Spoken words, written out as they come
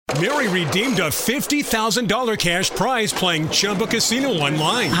Mary redeemed a $50,000 cash prize playing Chumba Casino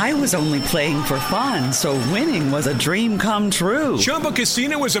online. I was only playing for fun, so winning was a dream come true. Chumba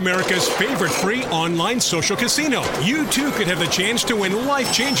Casino is America's favorite free online social casino. You, too, could have the chance to win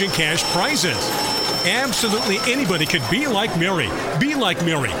life-changing cash prizes. Absolutely anybody could be like Mary. Be like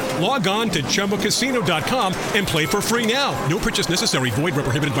Mary. Log on to ChumbaCasino.com and play for free now. No purchase necessary. Void where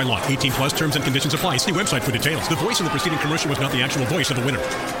prohibited by law. 18 plus terms and conditions apply. See website for details. The voice in the preceding commercial was not the actual voice of the winner.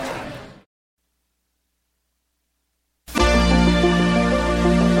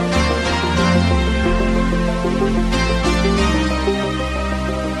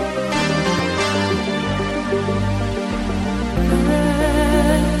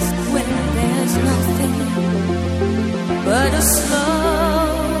 But a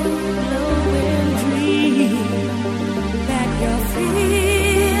slow glowing dream that your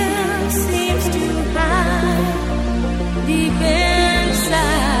fear seems to hide deep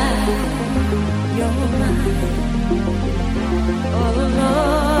inside your mind. All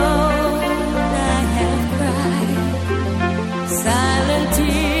alone I have cried silent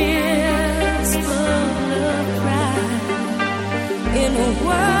tears full of pride in a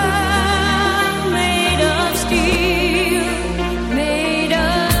world made of steel.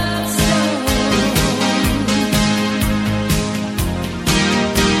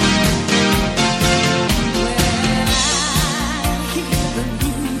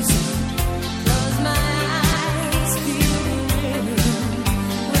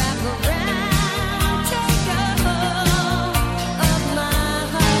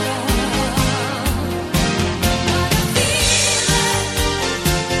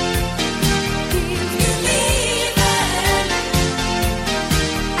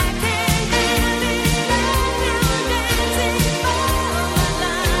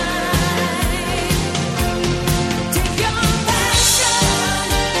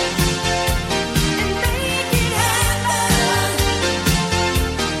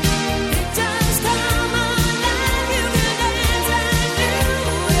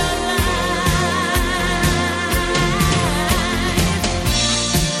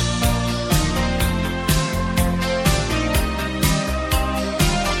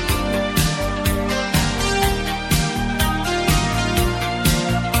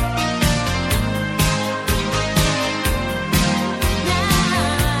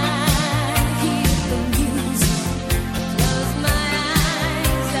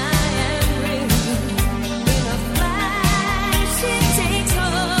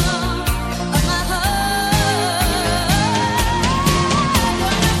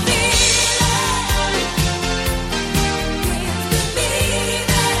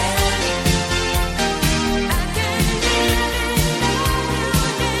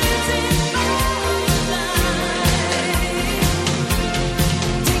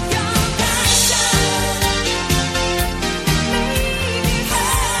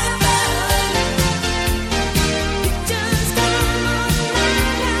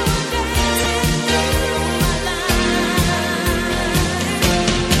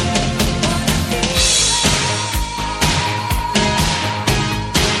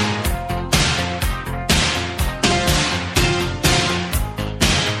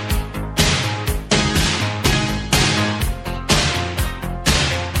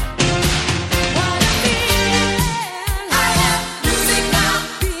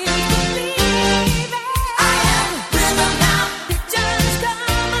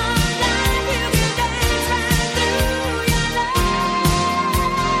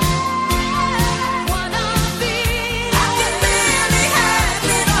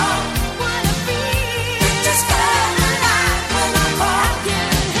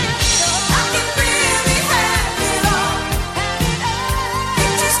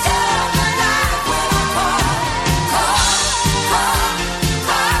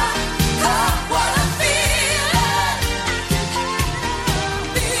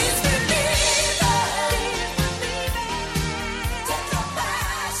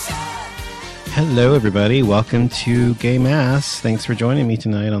 Hello, everybody. Welcome to Gay Mass. Thanks for joining me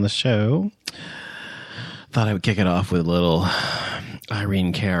tonight on the show. Thought I would kick it off with a little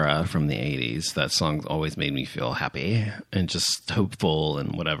Irene Cara from the 80s. That song always made me feel happy and just hopeful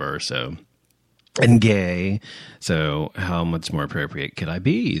and whatever. And gay. So how much more appropriate could I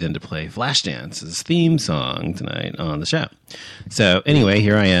be than to play Flashdance' theme song tonight on the show? So anyway,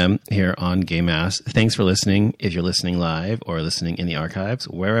 here I am here on Gay Mass. Thanks for listening. If you're listening live or listening in the archives,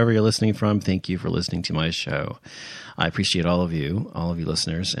 wherever you're listening from, thank you for listening to my show. I appreciate all of you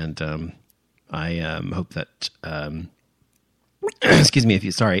listeners. And I hope that, excuse me, if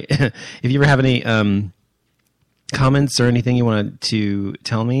you ever have any comments or anything you want to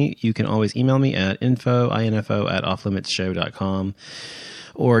tell me, you can always email me at info@offlimitsshow.com,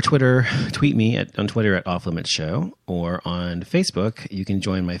 or tweet me on Twitter at offlimitsshow, or on Facebook, you can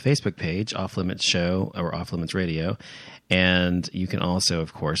join my Facebook page, Off Limits Show or Off Limits Radio. And you can also,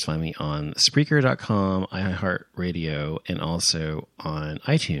 of course, find me on Spreaker.com, iHeartRadio, and also on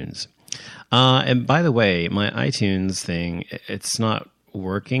iTunes. And by the way, my iTunes thing, it's not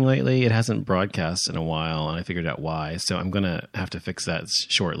working lately. It hasn't broadcast in a while, and I figured out why. So I'm going to have to fix that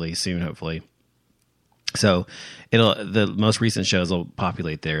shortly, soon, hopefully. So the most recent shows will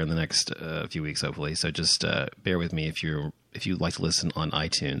populate there in the next few weeks, hopefully. So just bear with me if you'd like to listen on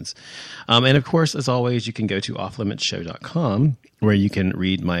iTunes. And of course, as always, you can go to offlimitsshow.com, where you can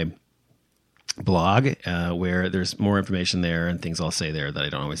read my blog, where there's more information there and things I'll say there that I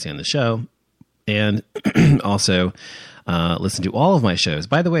don't always say on the show. And also listen to all of my shows.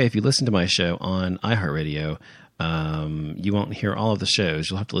 By the way, if you listen to my show on iHeartRadio, you won't hear all of the shows.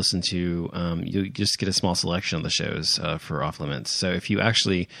 You'll have to listen to, you just get a small selection of the shows for Off Limits. So if you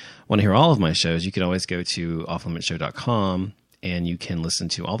actually want to hear all of my shows, you can always go to offlimitsshow.com, and you can listen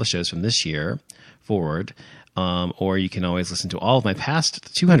to all the shows from this year forward. Or you can always listen to all of my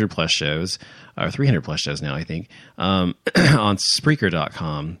past 200 plus shows, or 300 plus shows now, I think, on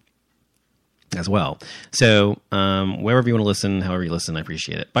Spreaker.com as well. So wherever you want to listen, however you listen, I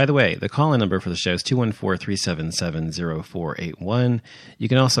appreciate it. By the way, the call-in number for the show is 214-377-0481. You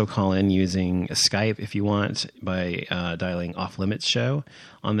can also call in using Skype if you want, by dialing Off Limits Show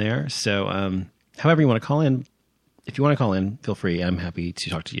on there. So however you want to call in, if you want to call in, feel free. I'm happy to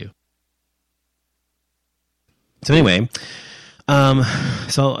talk to you. So anyway,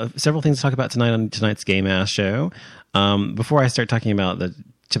 several things to talk about tonight on tonight's Game Ass show. Before I start talking about the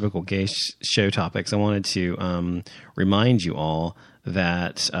typical gay show topics, I wanted to remind you all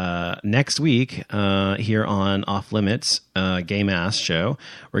that next week here on Off Limits Game Ass show,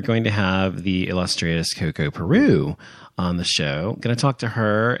 we're going to have the illustrious Coco Peru on the show. Going to talk to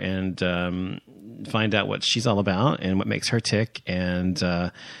her and find out what she's all about and what makes her tick, and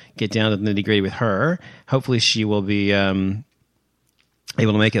get down to the nitty-gritty with her. Hopefully she will be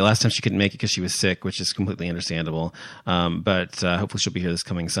able to make it. Last time she couldn't make it because she was sick, which is completely understandable. But hopefully she'll be here this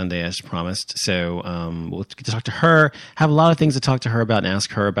coming Sunday, as she promised. So we'll get to talk to her, have a lot of things to talk to her about and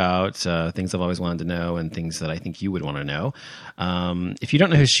ask her about, things I've always wanted to know and things that I think you would want to know. If you don't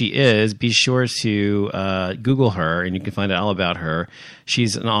know who she is, be sure to Google her, and you can find out all about her.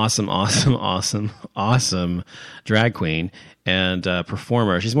 She's an awesome drag queen and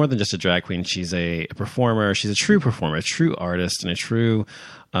performer. She's more than just a drag queen. She's a performer. She's a true performer, a true artist, and a true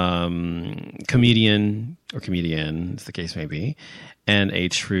comedian, or comedian, as the case may be, and a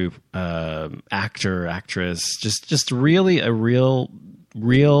true actor, actress. Just really a really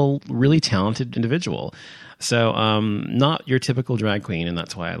talented individual. So not your typical drag queen, and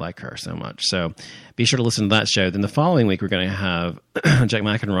that's why I like her so much. So be sure to listen to that show. Then the following week, we're going to have Jack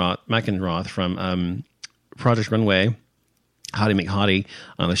McEnroth from Project Runway, Hottie McHottie,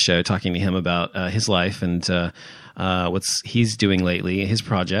 on the show, talking to him about his life and what he's doing lately, his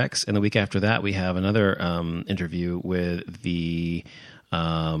projects. And the week after that, we have another interview with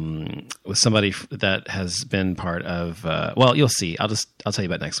with somebody that has been part of, well, you'll see. I'll tell you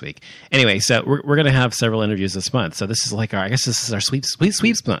about next week. Anyway, so we're going to have several interviews this month. So this is like I guess this is our sweeps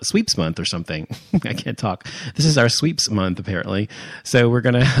month or something. I can't talk. This is our sweeps month, apparently. So we're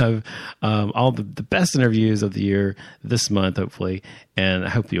going to have all the best interviews of the year this month, hopefully. And I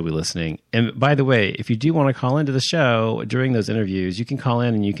hope you'll be listening. And by the way, if you do want to call into the show during those interviews, you can call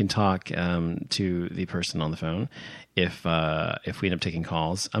in and you can talk to the person on the phone. If we end up taking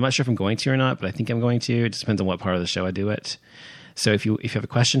calls, I'm not sure if I'm going to or not, but I think I'm going to. It just depends on what part of the show I do it. So if you have a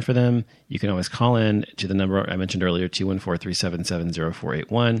question for them, you can always call in to the number I mentioned earlier,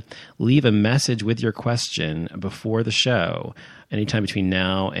 214-377-0481. Leave a message with your question before the show, anytime between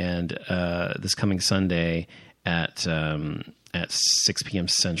now and this coming Sunday at 6 p.m.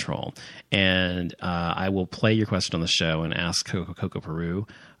 Central. And I will play your question on the show and ask Coco Peru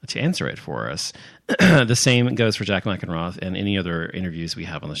to answer it for us. The same goes for Jack McEnroth and any other interviews we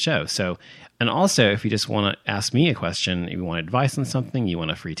have on the show. So, and also, if you just want to ask me a question, you want advice on something, you want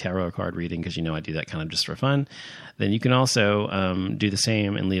a free tarot card reading, because you know I do that kind of just for fun, then you can also do the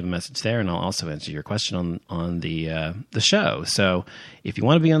same and leave a message there, and I'll also answer your question on the show. So if you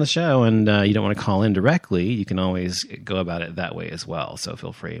want to be on the show and you don't want to call in directly, you can always go about it that way as well. So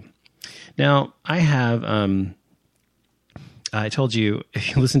feel free. Now, I have... I told you,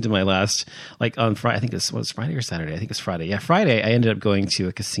 if you listen to my last, like on Friday, I think it was Friday or Saturday. I think it was Friday. Yeah, Friday, I ended up going to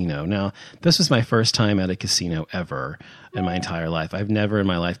a casino. Now, this was my first time at a casino ever in my entire life. I've never in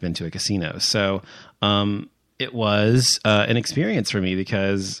my life been to a casino. So it was an experience for me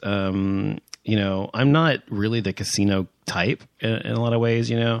because, you know, I'm not really the casino type in a lot of ways,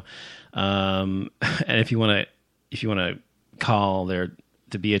 you know. And if you want to call there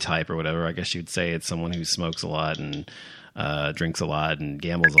to be a type or whatever, I guess you'd say it's someone who smokes a lot and drinks a lot and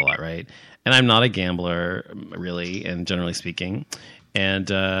gambles a lot, right? And I'm not a gambler, really, and generally speaking.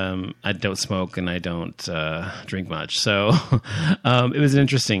 And I don't smoke and I don't drink much. So it was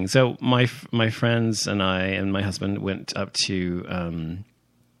interesting. So my friends and I and my husband went up to,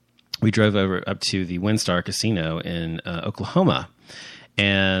 we drove up to the WinStar Casino in Oklahoma.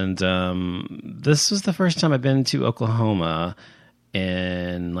 And this was the first time I've been to Oklahoma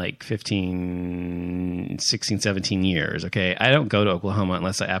in like 16, 17 years. Okay. I don't go to Oklahoma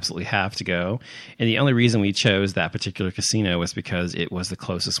unless I absolutely have to go. And the only reason we chose that particular casino was because it was the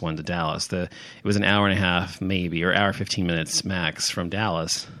closest one to Dallas. It was an hour and a half, maybe, or hour, 15 minutes max from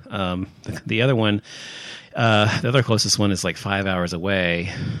Dallas. The other one, the other closest one is like 5 hours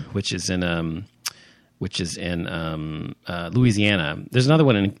away, which is in Louisiana. There's another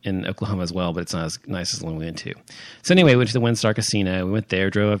one in Oklahoma as well, but it's not as nice as the one we went to. So anyway, we went to the WinStar Casino. We went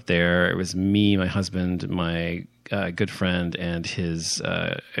there, drove up there. It was me, my husband, my good friend, and his,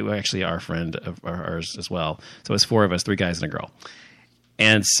 actually our friend of ours as well. So it was 4 of us, 3 guys and a girl.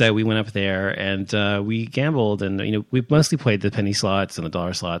 And so we went up there and we gambled, and you know, we mostly played the penny slots and the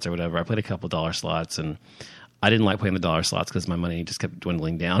dollar slots or whatever. I played a couple dollar slots, and I didn't like playing the dollar slots because my money just kept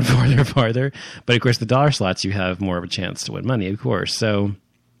dwindling down farther and farther. But of course, the dollar slots, you have more of a chance to win money, of course. So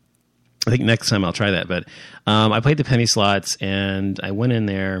I think next time I'll try that. But I played the penny slots, and I went in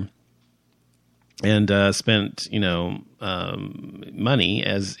there and spent, you know, money.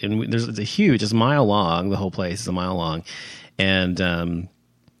 It's a mile long. The whole place is a mile long, and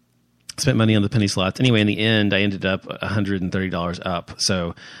spent money on the penny slots. Anyway, in the end, I ended up $130 up.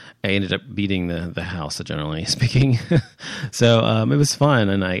 So I ended up beating the house, generally speaking. So it was fun,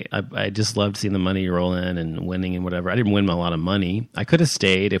 and I just loved seeing the money roll in and winning and whatever. I didn't win a lot of money. I could have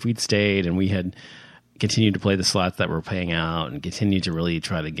stayed. If we'd stayed and we had continued to play the slots that were paying out and continued to really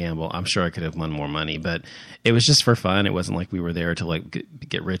try to gamble, I'm sure I could have won more money. But it was just for fun. It wasn't like we were there to like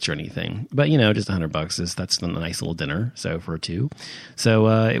get rich or anything. But you know, just $100 that's a nice little dinner. So for 2, so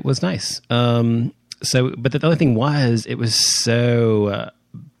it was nice. But the other thing was, it was so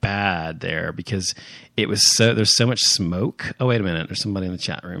bad there because there's so much smoke. Oh, wait a minute. There's somebody in the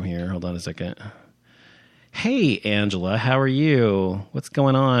chat room here. Hold on a second. Hey, Angela, how are you? What's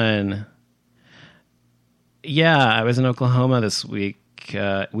going on? Yeah, I was in Oklahoma this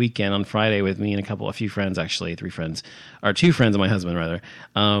weekend on Friday with me and a few friends, actually, 3 friends, or 2 friends and my husband rather.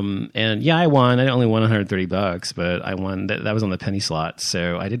 And yeah, I won. I only won $130, but I won. That was on the penny slot,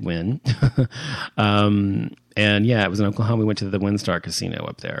 so I did win. And yeah, it was in Oklahoma. We went to the WinStar Casino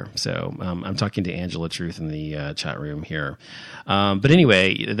up there. So I'm talking to Angela Truth in the chat room here. But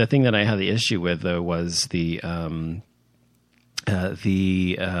anyway, the thing that I had the issue with though was the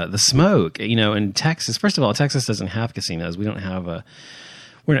smoke. You know, in Texas. First of all, Texas doesn't have casinos. We don't have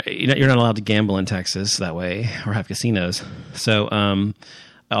you're not allowed to gamble in Texas that way or have casinos. So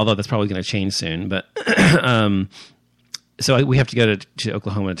although that's probably going to change soon, but. So we have to go to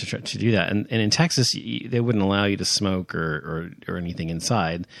Oklahoma to do that, and in Texas they wouldn't allow you to smoke or anything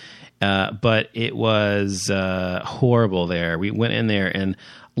inside, but it was horrible there. We went in there, and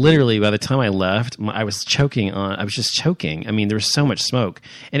literally by the time I left, I was choking. I was just choking. I mean, there was so much smoke,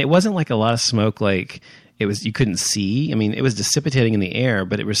 and it wasn't like a lot of smoke like it was. You couldn't see. I mean, it was dissipating in the air,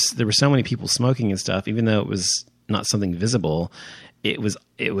 but there were so many people smoking and stuff. Even though it was not something visible, it was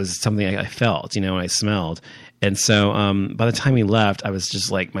something I felt, you know, and I smelled. And so by the time we left, I was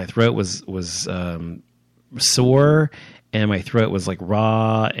just like, my throat was sore, and my throat was like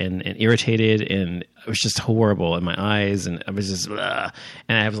raw and irritated, and it was just horrible in my eyes, and I was just, and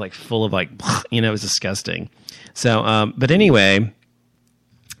I was like full of like, you know, it was disgusting. So, but anyway,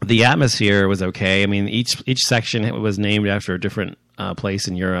 the atmosphere was okay. I mean, each section was named after a different place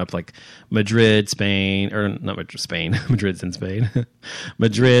in Europe, like Madrid, Spain, or not Madrid, Spain. Madrid's in Spain.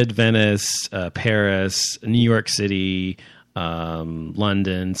 Madrid, Venice, Paris, New York City,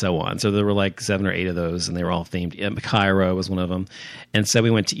 London, so on. So there were like 7 or 8 of those, and they were all themed. Cairo was one of them. And so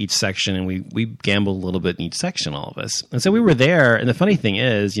we went to each section, and we gambled a little bit in each section, all of us. And so we were there, and the funny thing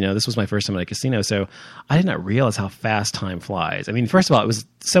is, you know, this was my first time at a casino, so I did not realize how fast time flies. I mean, first of all, it was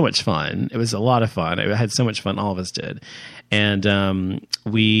so much fun. It was a lot of fun. I had so much fun. All of us did. And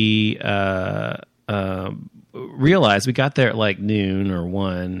we realized we got there at like noon or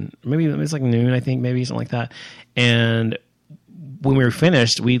 1, maybe it was like noon, I think, maybe something like that. And when we were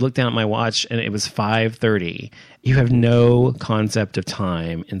finished, we looked down at my watch, and it was 5:30. You have no concept of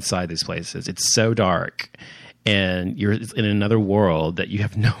time inside these places. It's so dark. and you're in another world that you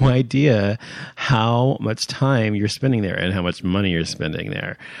have no idea how much time you're spending there and how much money you're spending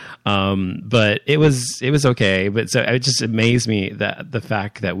there. But it was okay. But so it just amazed me that the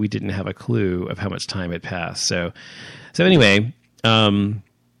fact that we didn't have a clue of how much time had passed. So anyway, so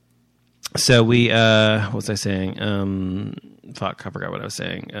we, what was I saying? Fuck, I forgot what I was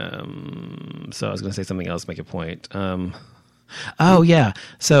saying. So I was going to say something else, make a point. Oh yeah.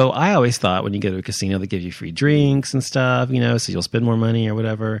 So I always thought when you go to a casino, they give you free drinks and stuff, so you'll spend more money or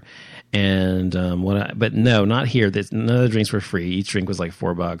whatever. And, but no, not here. None of the drinks were free. Each drink was like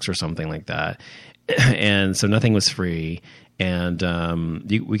 $4 or something like that. And so nothing was free. And,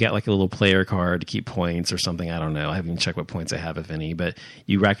 we got like a little player card to keep points or something. I don't know. I haven't even checked what points I have, if any, but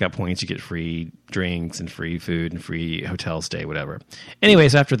you rack up points, you get free drinks and free food and free hotel stay, whatever.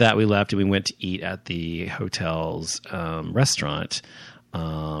 Anyways, after that, we left and we went to eat at the hotel's, restaurant.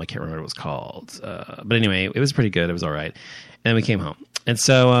 I can't remember what it was called. But anyway, it was pretty good. It was all right. And we came home. And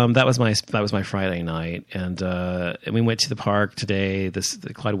so that was my Friday night, and we went to the park today,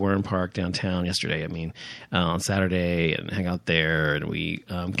 the Clyde Warren Park downtown yesterday. On Saturday, and hang out there. And we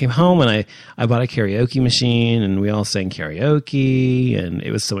came home, and I bought a karaoke machine, and we all sang karaoke, and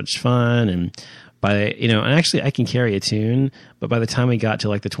it was so much fun. And and actually I can carry a tune, but by the time we got to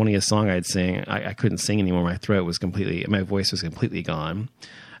like the 20th song I'd sing, I couldn't sing anymore. My voice was completely gone.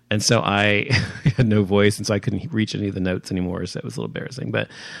 And so I had no voice, and so I couldn't reach any of the notes anymore. So it was a little embarrassing, but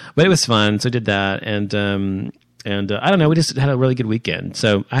it was fun. So I did that, and I don't know. We just had a really good weekend.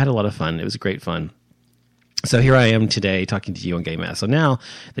 So I had a lot of fun. It was great fun. So here I am today talking to you on Gay Mass. So now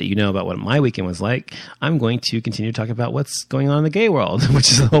that you know about what my weekend was like, I'm going to continue to talk about what's going on in the gay world,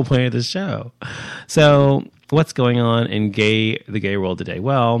 which is the whole point of this show. So what's going on in the gay world today?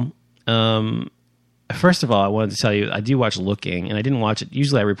 Well, first of all, I wanted to tell you, I do watch Looking, and I didn't watch it.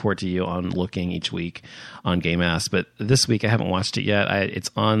 Usually I report to you on Looking each week on Gay Mass, but this week I haven't watched it yet. It's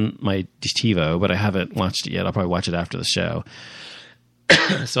on my TiVo, but I haven't watched it yet. I'll probably watch it after the show.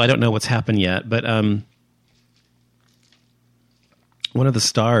 So I don't know what's happened yet, but one of the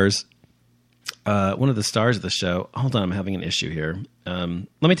stars of the show, hold on, I'm having an issue here. Let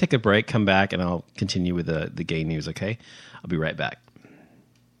me take a break, come back, and I'll continue with the gay news, okay? I'll be right back.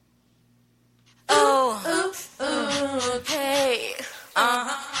 Oh, oops, okay.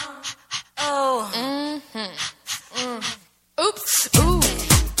 Oh, oops, ooh.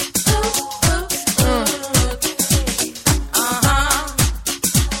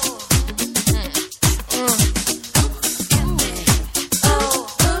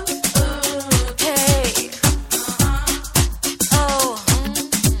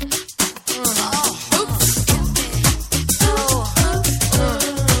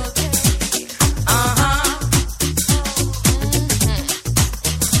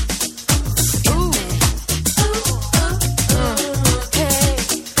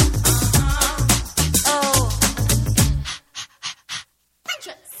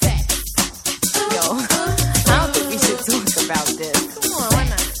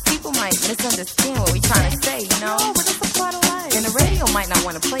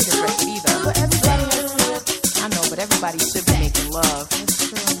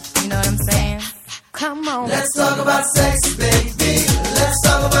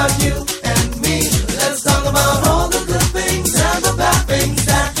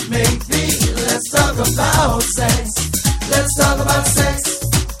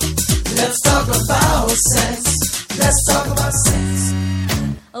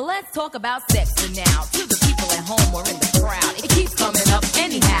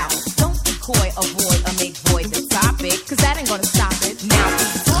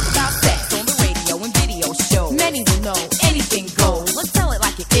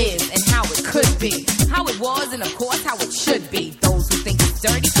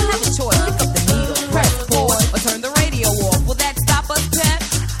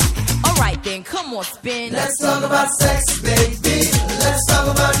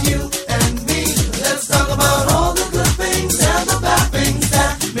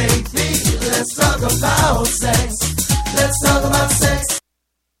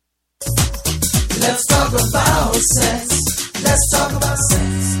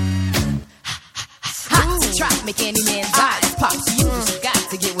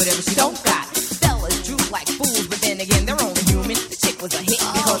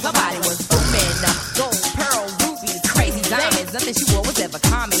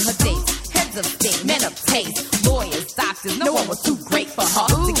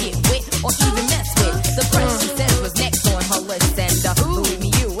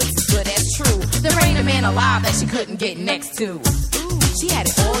 Alive that she couldn't get next to. She had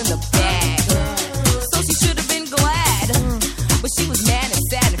it all in the bag, so she should have been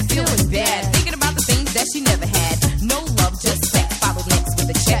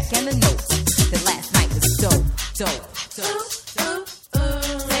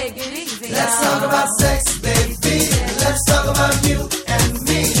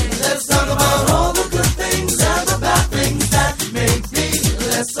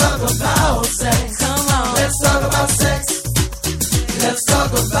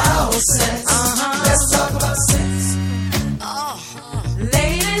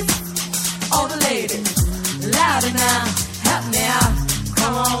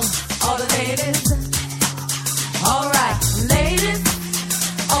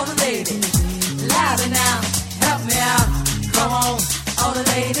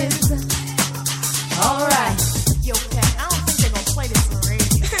ladies. All right. Yo, Pat, I don't think they're gonna play this on radio.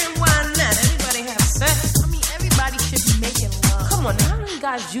 Why not? Everybody have sex. I mean, everybody should be making love. Come on, how many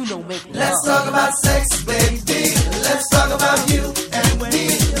guys you know make love? Let's talk about sex, baby. Let's talk about you and me.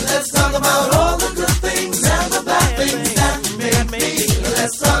 Let's talk about all the good things and the bad things that make me.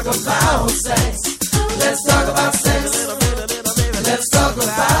 Let's talk about sex. Let's talk about sex. Let's talk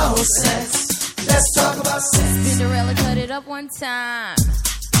about sex. Let's talk about sex. Cinderella cut it up one time.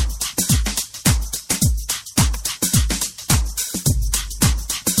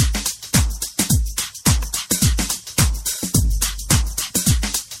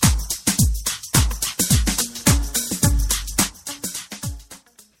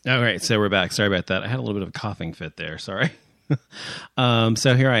 All right, so we're back. Sorry about that. I had a little bit of a coughing fit there. Sorry.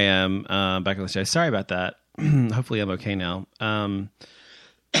 So here I am back on the show. Sorry about that. Hopefully I'm okay now.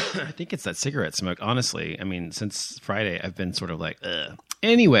 I think it's that cigarette smoke. Honestly, I mean, since Friday, I've been sort of like, ugh.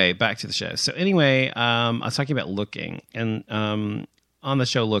 Anyway, back to the show. So anyway, I was talking about Looking. And on the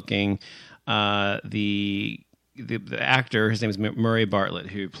show Looking, the actor, his name is Murray Bartlett,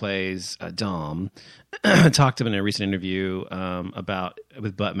 who plays Dom, talked to him in a recent interview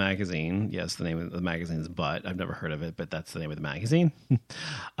with Butt Magazine. Yes, the name of the magazine is Butt. I've never heard of it, but that's the name of the magazine.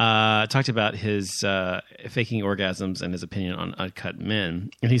 Talked about his faking orgasms and his opinion on uncut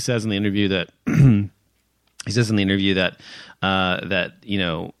men. And he says in the interview that that you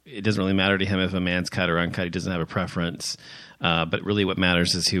know, it doesn't really matter to him if a man's cut or uncut. He doesn't have a preference. But really what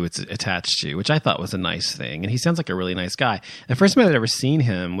matters is who it's attached to, which I thought was a nice thing. And he sounds like a really nice guy. The first time I'd ever seen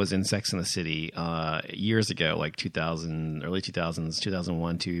him was in Sex and the City years ago, like 2000, early 2000s,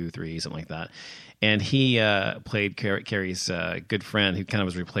 2001, 2, 3, something like that. And he played Carrie's good friend who kind of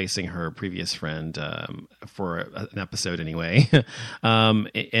was replacing her previous friend for an episode anyway.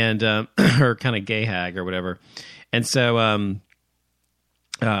 and her kind of gay hag or whatever. And so...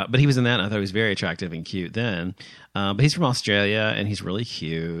 but he was in that, and I thought he was very attractive and cute then. But he's from Australia, and he's really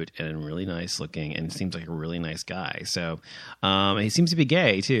cute and really nice looking, and seems like a really nice guy. So he seems to be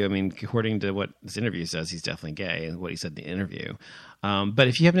gay, too. I mean, according to what this interview says, he's definitely gay, and what he said in the interview. But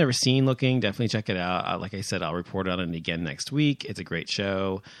if you have never seen Looking, definitely check it out. Like I said, I'll report on it again next week. It's a great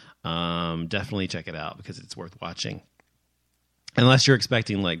show. Definitely check it out because it's worth watching. Unless you're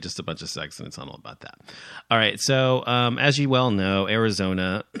expecting like just a bunch of sex, and it's not all about that. All right. So as you well know,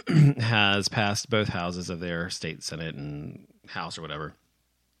 Arizona has passed both houses of their state Senate and House or whatever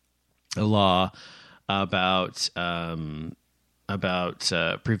a law about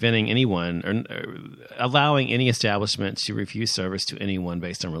preventing anyone or allowing any establishment to refuse service to anyone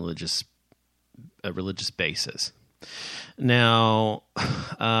based on a religious basis. Now,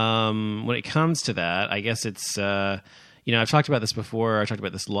 when it comes to that, I guess it's. You know, I've talked about this before. I talked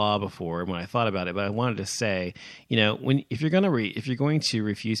about this law before when I thought about it, but I wanted to say, you know, if you're going to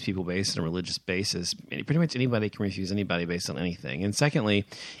refuse people based on a religious basis, pretty much anybody can refuse anybody based on anything. And secondly,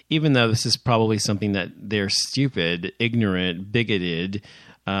 even though this is probably something that their stupid, ignorant, bigoted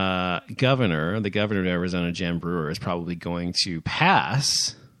the governor of Arizona, Jan Brewer, is probably going to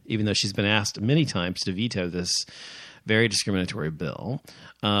pass, even though she's been asked many times to veto this very discriminatory bill.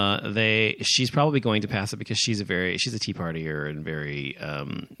 She's probably going to pass it because she's a Tea Partier and very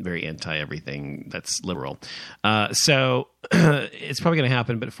anti everything that's liberal. So it's probably going to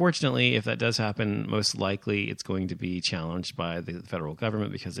happen. But fortunately, if that does happen, most likely it's going to be challenged by the federal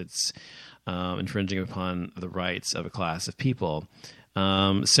government because it's infringing upon the rights of a class of people.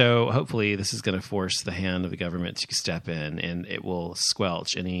 So hopefully this is going to force the hand of the government to step in, and it will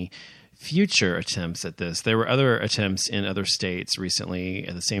squelch any future attempts at this. There were other attempts in other states recently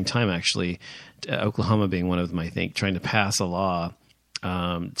at the same time, actually, Oklahoma being one of them, I think, trying to pass a law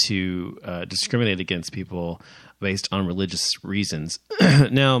to discriminate against people based on religious reasons.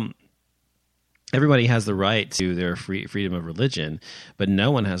 Now, everybody has the right to their freedom of religion, but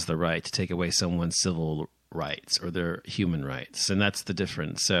no one has the right to take away someone's civil rights or their human rights. And that's the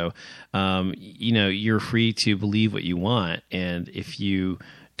difference. So, you know, you're free to believe what you want. And if you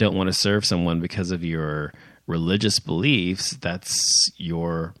don't want to serve someone because of your religious beliefs, that's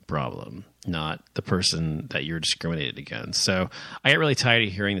your problem, not the person that you're discriminated against. So I get really tired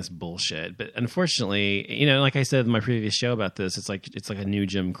of hearing this bullshit. But unfortunately, you know, like I said in my previous show about this, it's like a new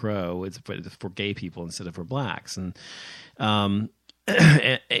Jim Crow. It's for gay people instead of for blacks. And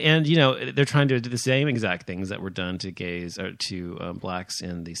and you know, they're trying to do the same exact things that were done to gays or to blacks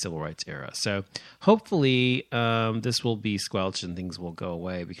in the civil rights era. So hopefully this will be squelched and things will go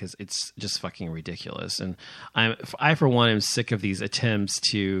away because it's just fucking ridiculous. And I for one am sick of these attempts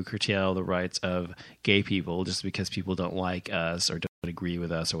to curtail the rights of gay people just because people don't like us or don't agree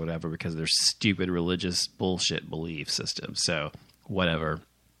with us or whatever because of their stupid religious bullshit belief system. So whatever.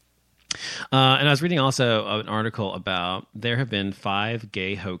 And I was reading also an article about there have been 5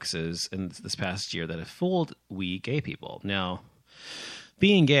 gay hoaxes in this past year that have fooled we gay people. Now,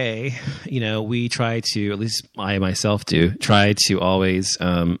 being gay, we try to, at least I myself do, try to always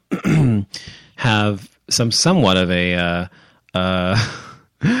have somewhat of a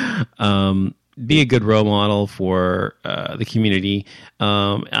be a good role model for the community.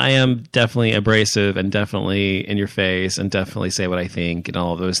 I am definitely abrasive and definitely in your face and definitely say what I think and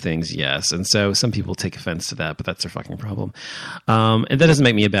all of those things, yes. And so some people take offense to that, but that's their fucking problem. And that doesn't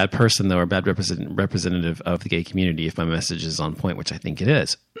make me a bad person, though, or a bad representative of the gay community if my message is on point, which I think it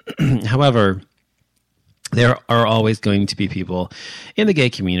is. However, there are always going to be people in the gay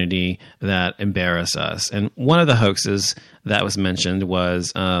community that embarrass us. And one of the hoaxes that was mentioned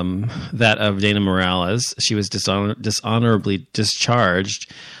was that of Dana Morales. She was dishonorably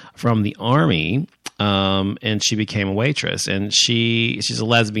discharged from the Army, and she became a waitress. And she's a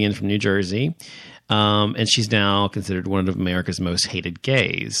lesbian from New Jersey. And she's now considered one of America's most hated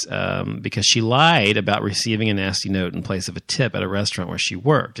gays because she lied about receiving a nasty note in place of a tip at a restaurant where she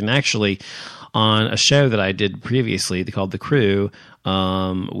worked. And actually, on a show that I did previously called The Crew,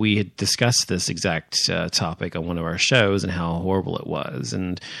 we had discussed this exact topic on one of our shows and how horrible it was.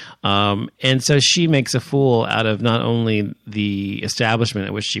 And so she makes a fool out of not only the establishment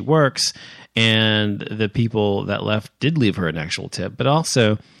at which she works and the people that did leave her an actual tip, but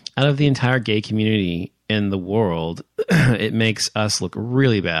also out of the entire gay community in the world. It makes us look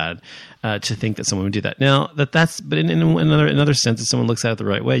really bad to think that someone would do that. Now, but in another sense, if someone looks at it the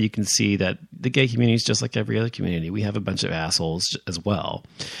right way, you can see that the gay community is just like every other community. We have a bunch of assholes as well.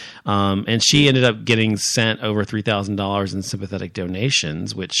 And she ended up getting sent over $3,000 in sympathetic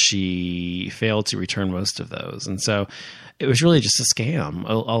donations, which she failed to return most of those. And so it was really just a scam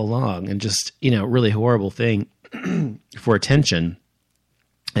all along and just, really horrible thing for attention.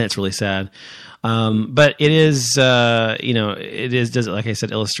 And it's really sad. But it is, does, like I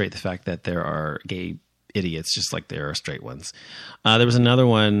said, illustrate the fact that there are gay idiots just like there are straight ones. There was another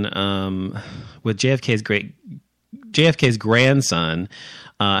one with JFK's grandson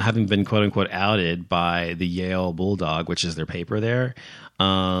having been quote unquote outed by the Yale Bulldog, which is their paper there.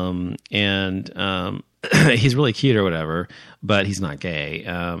 He's really cute or whatever, but he's not gay.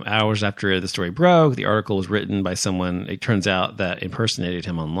 Hours after the story broke, the article was written by someone, it turns out, that impersonated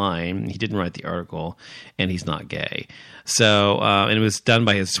him online. He didn't write the article, and he's not gay. So, and it was done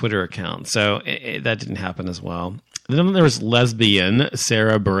by his Twitter account. So that didn't happen as well. Then there was lesbian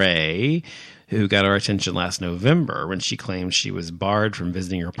Sarah Bray, who got our attention last November when she claimed she was barred from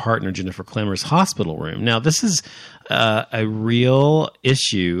visiting her partner, Jennifer Klemmer's hospital room. Now, this is a real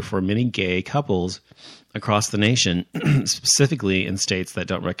issue for many gay couples across the nation, specifically in states that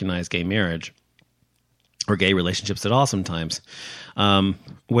don't recognize gay marriage or gay relationships at all sometimes,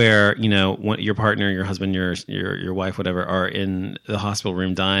 where, when your partner, your husband, your wife, whatever, are in the hospital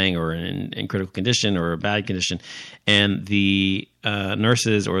room dying or in critical condition or a bad condition, and the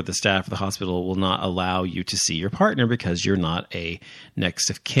nurses or the staff of the hospital will not allow you to see your partner because you're not a next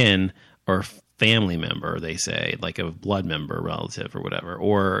of kin or family member, they say, like a blood member, relative or whatever,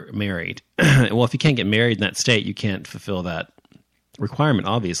 or married. Well, if you can't get married in that state, you can't fulfill that requirement,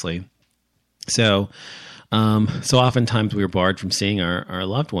 obviously. So oftentimes we are barred from seeing our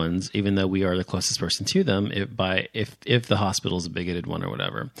loved ones, even though we are the closest person to them, if the hospital is a bigoted one or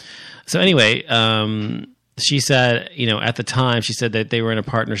whatever. So anyway, she said, at the time, she said that they were in a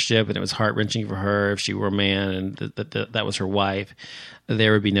partnership and it was heart-wrenching for her if she were a man and that was her wife,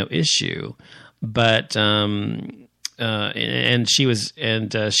 there would be no issue. But she was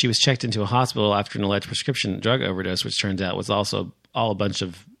checked into a hospital after an alleged prescription drug overdose, which turns out was also all a bunch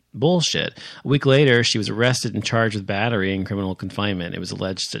of bullshit. A week later, she was arrested and charged with battery and criminal confinement. It was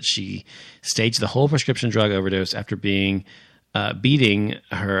alleged that she staged the whole prescription drug overdose after beating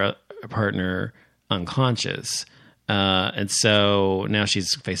her partner unconscious. And so now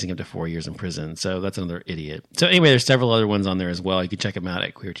she's facing up to 4 years in prison. So that's another idiot. So anyway, there's several other ones on there as well. You can check them out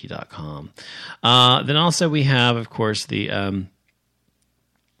at queerty.com. Then also we have, of course, the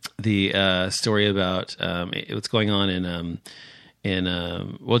story about what's going on in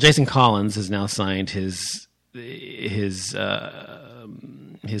Jason Collins has now signed his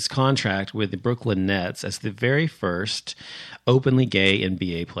contract with the Brooklyn Nets as the very first openly gay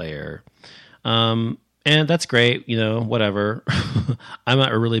NBA player. And that's great, whatever. I'm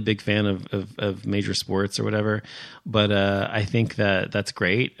not a really big fan of major sports or whatever, but I think that's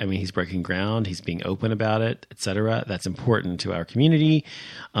great. I mean, he's breaking ground. He's being open about it, et cetera. That's important to our community.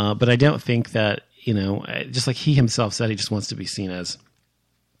 But I don't think that, just like he himself said, he just wants to be seen as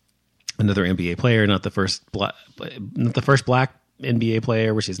another NBA player, not the first black NBA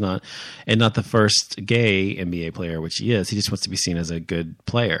player, which he's not, and not the first gay NBA player, which he is. He just wants to be seen as a good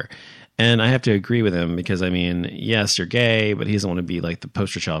player. And I have to agree with him because, I mean, yes, you're gay, but he doesn't want to be like the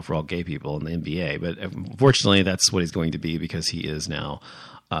poster child for all gay people in the NBA. But unfortunately, that's what he's going to be because he is now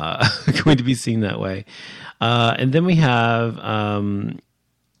going to be seen that way. And then we have,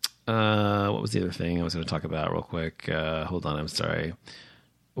 what was the other thing I was going to talk about real quick? Hold on, I'm sorry.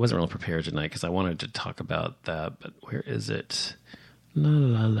 I wasn't really prepared tonight because I wanted to talk about that, but where is it? La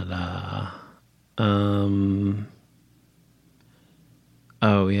la la la.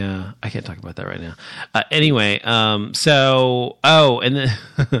 Oh yeah, I can't talk about that right now. Anyway, and then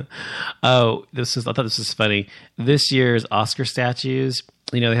I thought this was funny. This year's Oscar statues,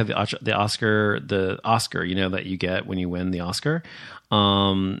 they have the Oscar, you know, that you get when you win the Oscar.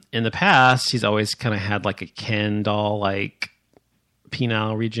 In the past, he's always kind of had like a Ken doll, like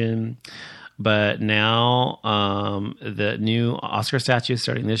penile region. But now the new Oscar statues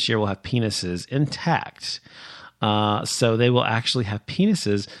starting this year will have penises intact. So they will actually have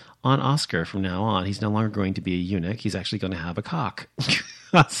penises on Oscar from now on. He's no longer going to be a eunuch. He's actually going to have a cock.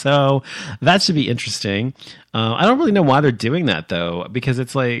 So that should be interesting. I don't really know why they're doing that, though, because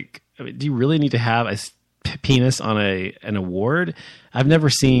it's like, do you really need to have a penis on an award? I've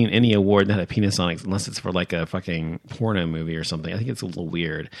never seen any award that had a penis on it unless it's for like a fucking porno movie or something. I think it's a little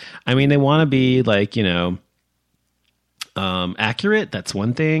weird. I mean, they want to be like, accurate. That's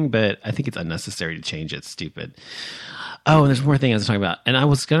one thing, but I think it's unnecessary to change it. It's stupid. Oh, and there's one more thing I was talking about, and I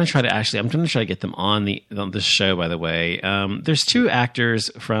was going to try to get them on this show, by the way. There's two actors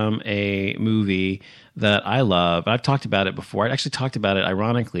from a movie that I love. I've talked about it before. I actually talked about it,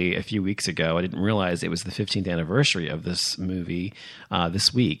 ironically, a few weeks ago. I didn't realize it was the 15th anniversary of this movie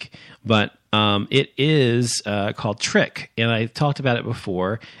this week. But it is called Trick, and I talked about it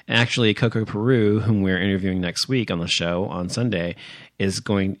before. And actually, Coco Peru, whom we're interviewing next week on the show on Sunday,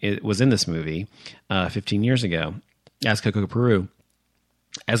 was in this movie 15 years ago as Coco Peru,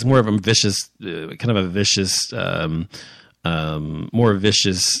 as more of a vicious, more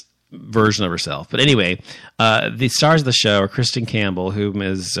vicious version of herself. But anyway, the stars of the show are Kristen Campbell, whom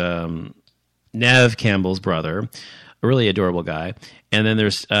is Nev Campbell's brother, a really adorable guy. And then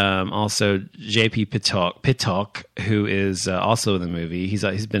there's also J.P. Pittock, who is also in the movie. He's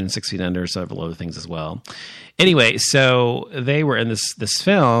been in 6 Feet Under, several other things as well. Anyway, so they were in this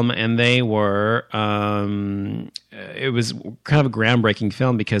film, and they were it was kind of a groundbreaking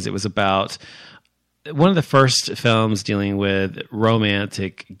film because it was about one of the first films dealing with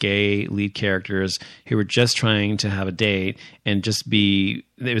romantic gay lead characters who were just trying to have a date and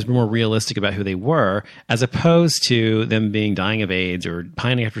it was more realistic about who they were, as opposed to them dying of AIDS or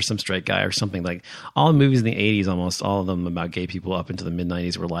pining after some straight guy or something. Like all the movies in the 80s, almost all of them about gay people up into the mid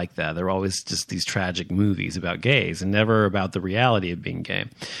 90s were like that. They were always just these tragic movies about gays and never about the reality of being gay.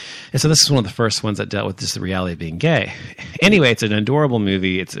 And so this is one of the first ones that dealt with just the reality of being gay. Anyway, it's an adorable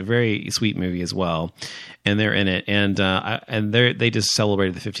movie. It's a very sweet movie as well. And they're in it, and they just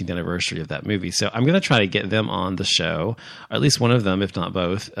celebrated the 15th anniversary of that movie. So I'm going to try to get them on the show, or at least one of them, if not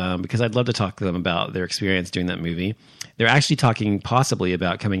both, because I'd love to talk to them about their experience doing that movie. They're actually talking possibly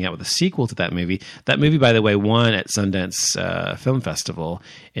about coming out with a sequel to that movie. That movie, by the way, won at Sundance Film Festival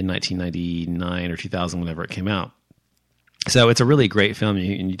in 1999 or 2000, whenever it came out. So it's a really great film,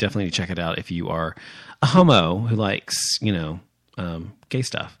 and you definitely need to check it out if you are a homo who likes, gay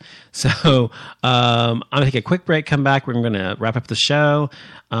stuff. So I'm going to take a quick break, come back. We're going to wrap up the show.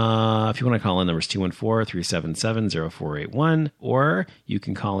 If you want to call in, numbers 214-377-0481, or you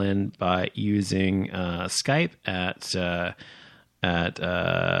can call in by using Skype at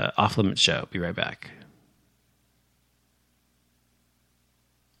Off Limit Show. Be right back.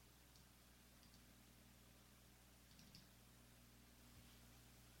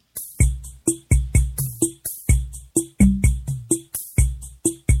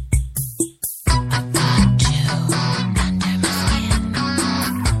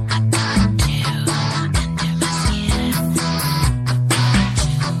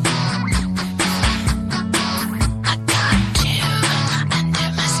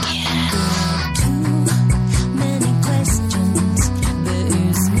 Too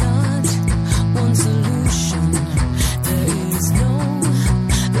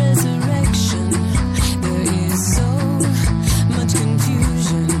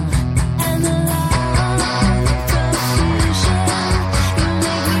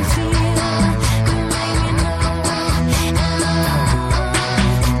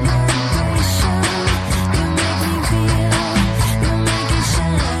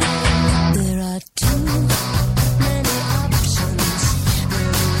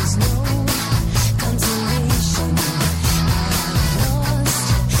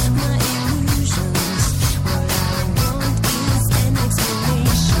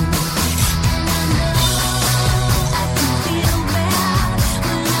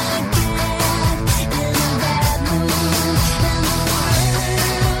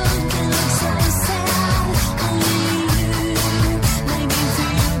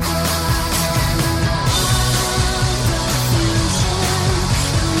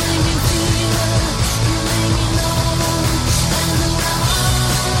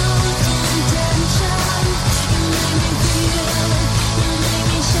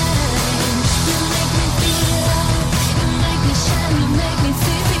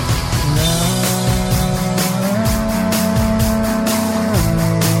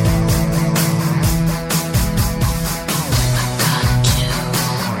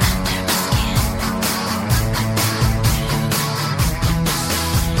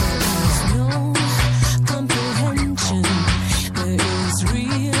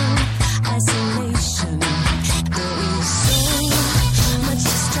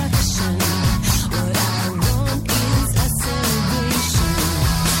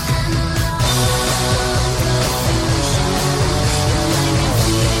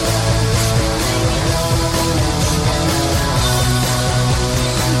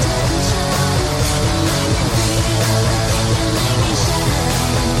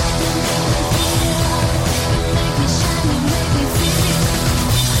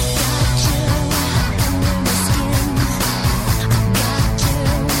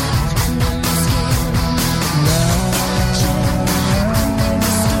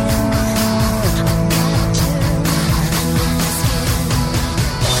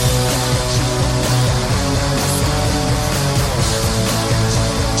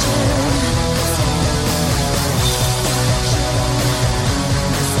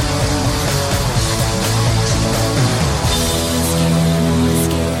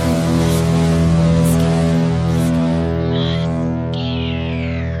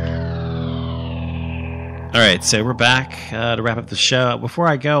All right, so we're back to wrap up the show. Before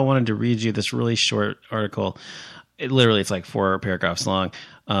I go, I wanted to read you this really short article. It's like 4 paragraphs long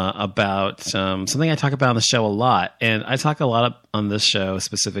about something I talk about on the show a lot. And I talk a lot on this show,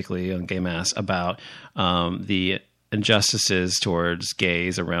 specifically on Gay Mass, about the injustices towards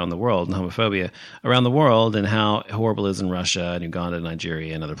gays around the world and homophobia around the world and how horrible it is in Russia and Uganda,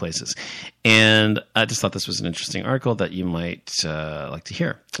 Nigeria, and other places. And I just thought this was an interesting article that you might like to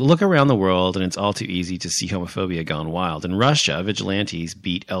hear. Look around the world, and it's all too easy to see homophobia gone wild. In Russia, vigilantes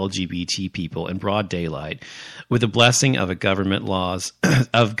beat LGBT people in broad daylight with the blessing of government laws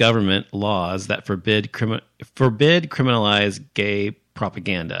that forbid criminalize gay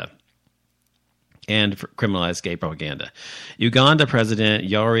propaganda. And criminalize gay propaganda. Uganda President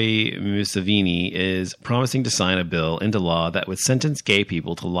Yoweri Museveni is promising to sign a bill into law that would sentence gay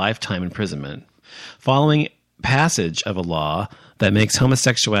people to lifetime imprisonment. Following passage of a law that makes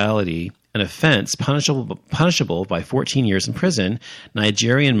homosexuality an offense punishable by 14 years in prison,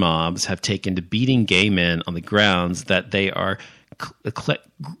 Nigerian mobs have taken to beating gay men on the grounds that they are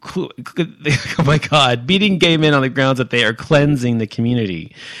beating gay men on the grounds that they are cleansing the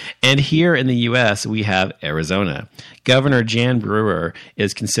community. And here in the U.S., we have Arizona. Governor Jan Brewer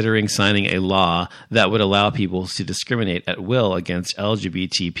is considering signing a law that would allow people to discriminate at will against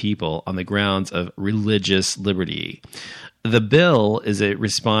LGBT people on the grounds of religious liberty. The bill is a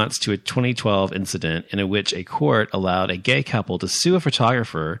response to a 2012 incident in which a court allowed a gay couple to sue a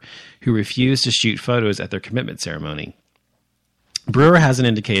photographer who refused to shoot photos at their commitment ceremony. Brewer hasn't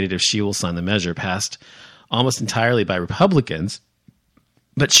indicated if she will sign the measure, passed almost entirely by Republicans,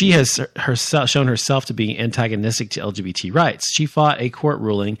 but she has shown herself to be antagonistic to LGBT rights. She fought a court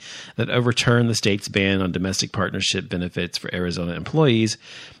ruling that overturned the state's ban on domestic partnership benefits for Arizona employees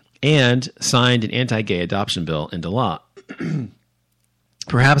and signed an anti-gay adoption bill into law.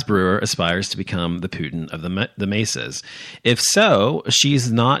 Perhaps Brewer aspires to become the Putin of the Mesas. If so,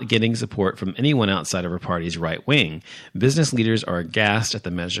 she's not getting support from anyone outside of her party's right wing. Business leaders are aghast at the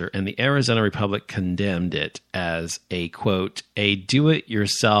measure, and the Arizona Republic condemned it as a, quote, a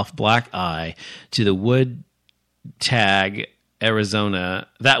do-it-yourself black eye to the would tag Arizona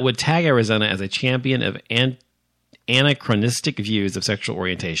as a champion of anachronistic views of sexual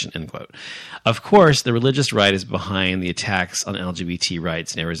orientation, end quote. Of course, the religious right is behind the attacks on LGBT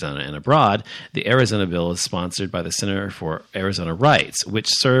rights in Arizona and abroad. The Arizona bill is sponsored by the Center for Arizona Rights, which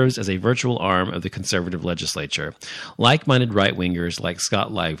serves as a virtual arm of the conservative legislature. Like-minded right-wingers like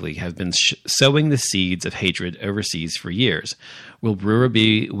Scott Lively have been sowing the seeds of hatred overseas for years. Will Brewer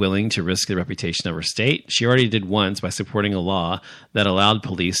be willing to risk the reputation of her state? She already did once by supporting a law that allowed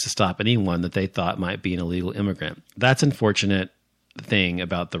police to stop anyone that they thought might be an illegal immigrant. That's an unfortunate thing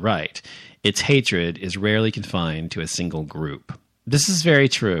about the right. Its hatred is rarely confined to a single group. This is very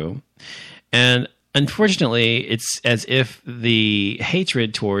true. And unfortunately, it's as if the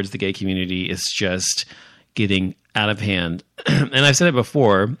hatred towards the gay community is just getting out of hand. And I've said it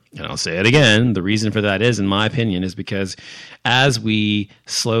before, and I'll say it again. The reason for that is, in my opinion, is because as we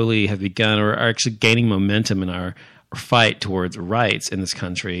slowly have begun or are actually gaining momentum in our fight towards rights in this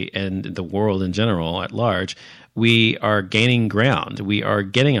country and the world in general at large, we are gaining ground. We are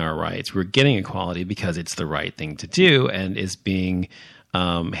getting our rights. We're getting equality because it's the right thing to do and is being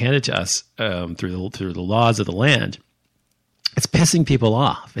handed to us through the laws of the land. It's pissing people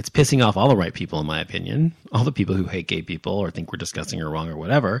off. It's pissing off all the right people, in my opinion, all the people who hate gay people or think we're disgusting or wrong or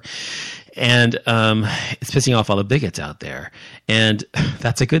whatever. And it's pissing off all the bigots out there. And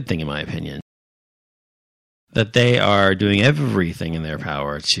that's a good thing, in my opinion, that they are doing everything in their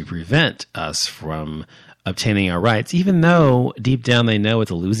power to prevent us from obtaining our rights, even though deep down they know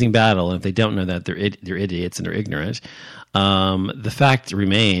it's a losing battle. And if they don't know that, they're idiots and they're ignorant. The fact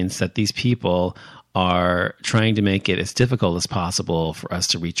remains that these people are trying to make it as difficult as possible for us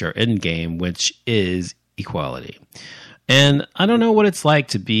to reach our end game, which is equality. And I don't know what it's like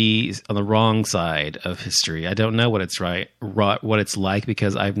to be on the wrong side of history. I don't know what it's what it's like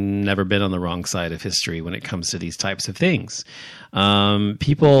because I've never been on the wrong side of history when it comes to these types of things.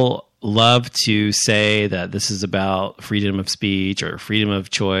 People love to say that this is about freedom of speech or freedom of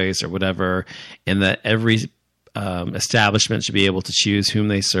choice or whatever, and that every establishment should be able to choose whom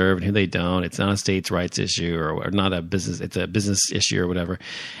they serve and who they don't. It's not a states' rights issue or not a business. It's a business issue or whatever.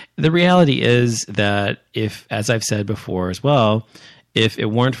 The reality is that if, as I've said before as well, if it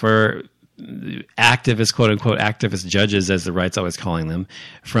weren't for activists, quote unquote, activist judges, as the right's always calling them,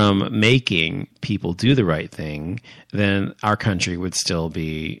 from making people do the right thing, then our country would still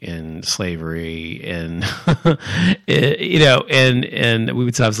be in slavery and, and we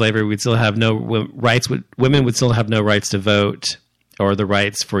would still have slavery. We'd still have no rights. Women would still have no rights to vote or the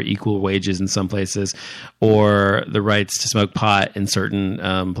rights for equal wages in some places, or the rights to smoke pot in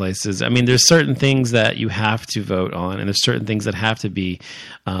certain places. I mean, there's certain things that you have to vote on, and there's certain things that have to be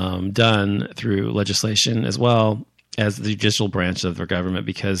done through legislation as well as the judicial branch of the government,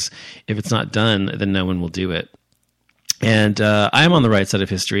 because if it's not done, then no one will do it. And I am on the right side of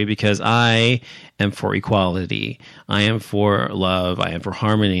history because I am for equality. I am for love. I am for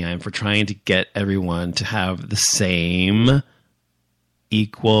harmony. I am for trying to get everyone to have the same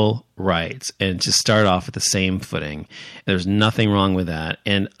equal rights and to start off at the same footing. There's nothing wrong with that.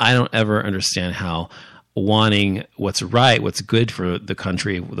 And I don't ever understand how wanting what's right, what's good for the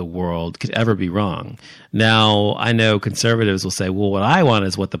country, the world, could ever be wrong. Now, I know conservatives will say, well, what I want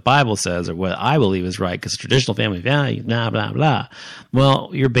is what the Bible says or what I believe is right because traditional family values, blah, blah, blah. Well,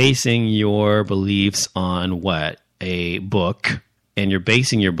 you're basing your beliefs on what? A book, and you're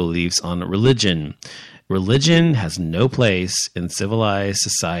basing your beliefs on religion. Religion has no place in civilized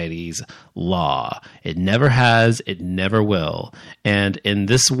society's law. It never has, it never will. And in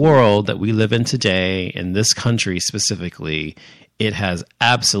this world that we live in today, in this country specifically, it has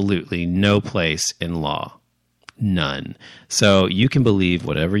absolutely no place in law. None. So you can believe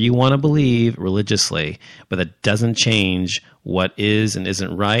whatever you want to believe religiously, but that doesn't change what is and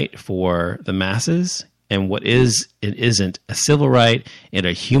isn't right for the masses, and what is and isn't a civil right and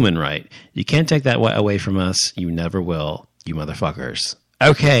a human right. You can't take that away from us. You never will, you motherfuckers.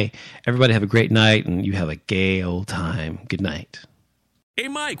 Okay, everybody have a great night, and you have a gay old time. Good night. Hey,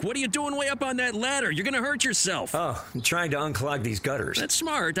 Mike, what are you doing way up on that ladder? You're going to hurt yourself. Oh, I'm trying to unclog these gutters. That's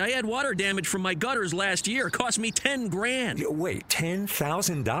smart. I had water damage from my gutters last year. It cost me $10,000. Wait,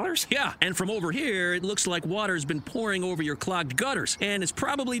 $10,000? Yeah, and from over here, it looks like water's been pouring over your clogged gutters, and it's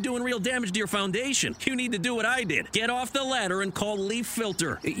probably doing real damage to your foundation. You need to do what I did. Get off the ladder and call Leaf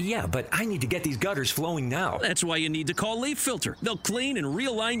Filter. Yeah, but I need to get these gutters flowing now. That's why you need to call Leaf Filter. They'll clean and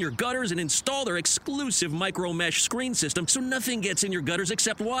realign your gutters and install their exclusive micro mesh screen system so nothing gets in your gutters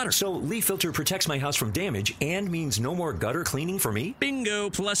except water. So Leaf Filter protects my house from damage and means no more gutter cleaning for me? Bingo!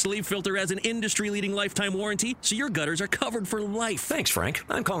 Plus, Leaf Filter has an industry-leading lifetime warranty, so your gutters are covered for life. Thanks, Frank.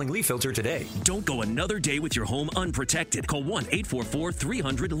 I'm calling Leaf Filter today. Don't go another day with your home unprotected. Call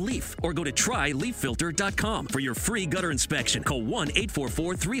 1-844-300-LEAF or go to tryleaffilter.com for your free gutter inspection. Call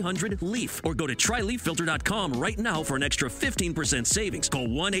 1-844-300-LEAF or go to tryleaffilter.com right now for an extra 15% savings. Call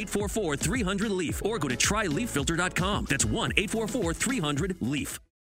 1-844-300-LEAF or go to tryleaffilter.com. That's 1-844-300-LEAF.